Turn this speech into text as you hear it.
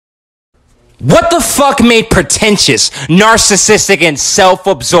What the fuck made pretentious, narcissistic, and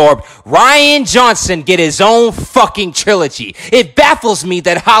self-absorbed Rian Johnson get his own fucking trilogy? It baffles me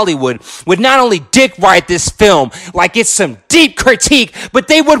that Hollywood would not only dick ride this film like it's some deep critique, but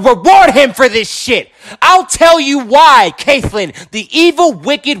they would reward him for this shit. I'll tell you why, Kathleen, the evil,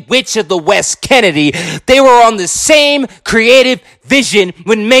 wicked witch of the West Kennedy, they were on the same creative vision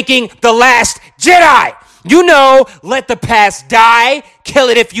when making The Last Jedi. You know, let the past die, kill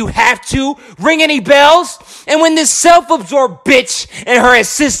it if you have to, ring any bells? And when this self-absorbed bitch and her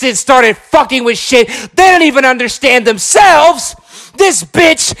assistant started fucking with shit they don't even understand themselves, this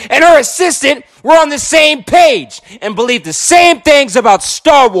bitch and her assistant were on the same page and believed the same things about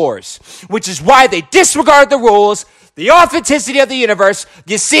Star Wars, which is why they disregard the rules, the authenticity of the universe.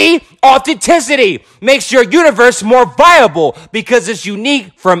 You see, authenticity makes your universe more viable because it's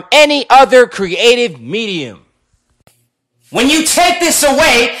unique from any other creative medium. When you take this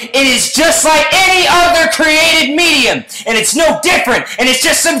away, it is just like any other creative medium, and it's no different, and it's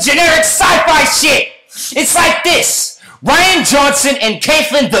just some generic sci-fi shit. It's like this. Rian Johnson and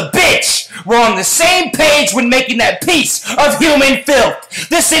Kathleen the bitch were on the same page when making that piece of human filth.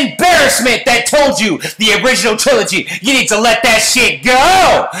 This embarrassment that told you the original trilogy, you need to let that shit go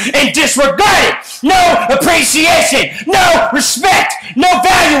and disregard it. No appreciation, no respect, no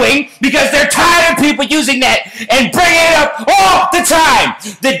valuing, because they're tired of people using that and bringing it up all the time.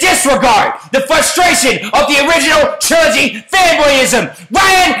 The disregard, the frustration of the original trilogy fanboyism.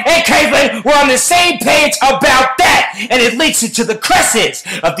 Rian and Kathleen were on the same page about that. And it leaks into the crevices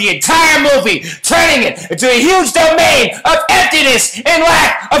of the entire movie, turning it into a huge domain of emptiness and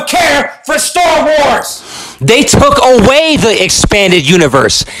lack of care for Star Wars. They took away the expanded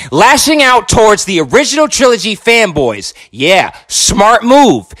universe, lashing out towards the original trilogy fanboys. Yeah, smart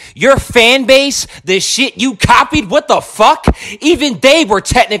move. Your fan base, the shit you copied, what the fuck? Even they were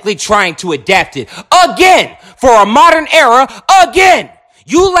technically trying to adapt it. Again! For a modern era, again!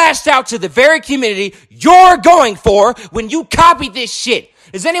 You lashed out to the very community you're going for when you copied this shit.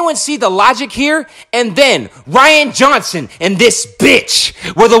 Does anyone see the logic here? And then Rian Johnson and this bitch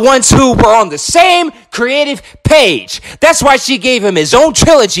were the ones who were on the same creative page. That's why she gave him his own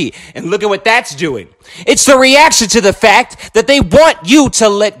trilogy. And look at what that's doing. It's the reaction to the fact that they want you to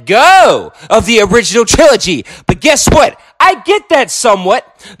let go of the original trilogy. But guess what? I get that somewhat,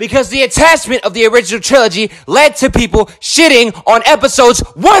 because the attachment of the original trilogy led to people shitting on episodes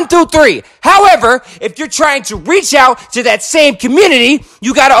 1 through 3. However, if you're trying to reach out to that same community,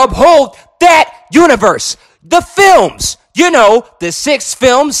 you gotta uphold that universe. The films, you know, the 6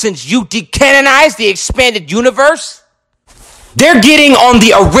 films since you decanonized the expanded universe. They're getting on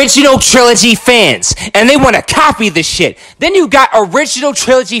the original trilogy fans, and they want to copy the shit. Then you got original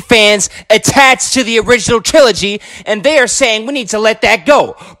trilogy fans attached to the original trilogy, and they are saying we need to let that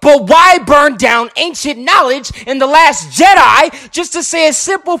go. But why burn down ancient knowledge in The Last Jedi just to say a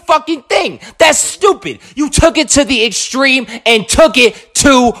simple fucking thing? That's stupid. You took it to the extreme and took it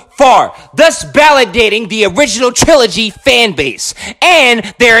too far, thus validating the original trilogy fan base and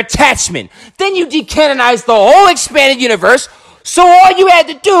their attachment. Then you decanonized the whole expanded universe, so all you had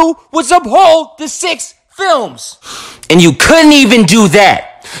to do was uphold the 6 films. And you couldn't even do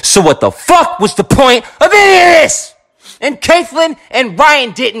that. So what the fuck was the point of any of this? And Kathleen and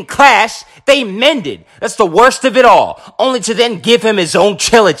Rian didn't clash. They mended. That's the worst of it all. Only to then give him his own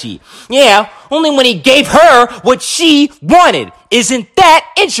trilogy. Yeah, only when he gave her what she wanted. Isn't that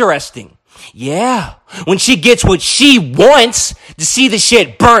interesting? Yeah, when she gets what she wants, to see the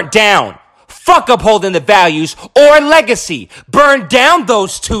shit burnt down. Fuck upholding the values or legacy. Burn down,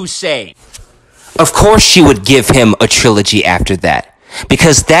 those two say. Of course she would give him a trilogy after that,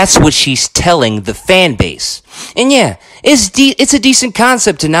 because that's what she's telling the fan base. And yeah, it's a decent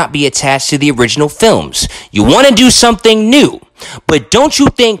concept to not be attached to the original films. You want to do something new. But don't you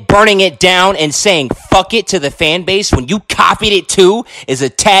think burning it down and saying fuck it to the fan base when you copied it too is a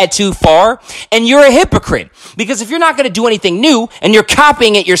tad too far? And you're a hypocrite. Because if you're not going to do anything new and you're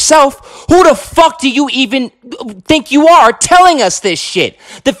copying it yourself, who the fuck do you even think you are telling us this shit?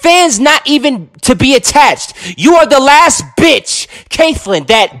 The fans not even to be attached. You are the last bitch, Kathleen,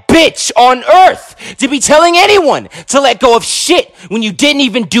 that bitch on earth, to be telling anyone to let go of shit when you didn't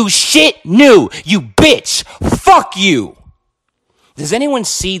even do shit new. You bitch. Fuck you. Does anyone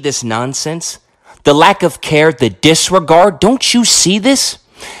see this nonsense? The lack of care, the disregard. Don't you see this?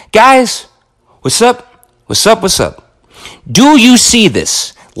 Guys, what's up? What's up? What's up? Do you see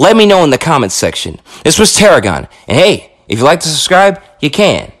this? Let me know in the comments section. This was Tarragon. And hey, if you like to subscribe, you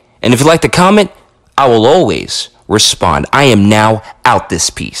can. And if you like to comment, I will always respond. I am now out this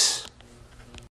piece.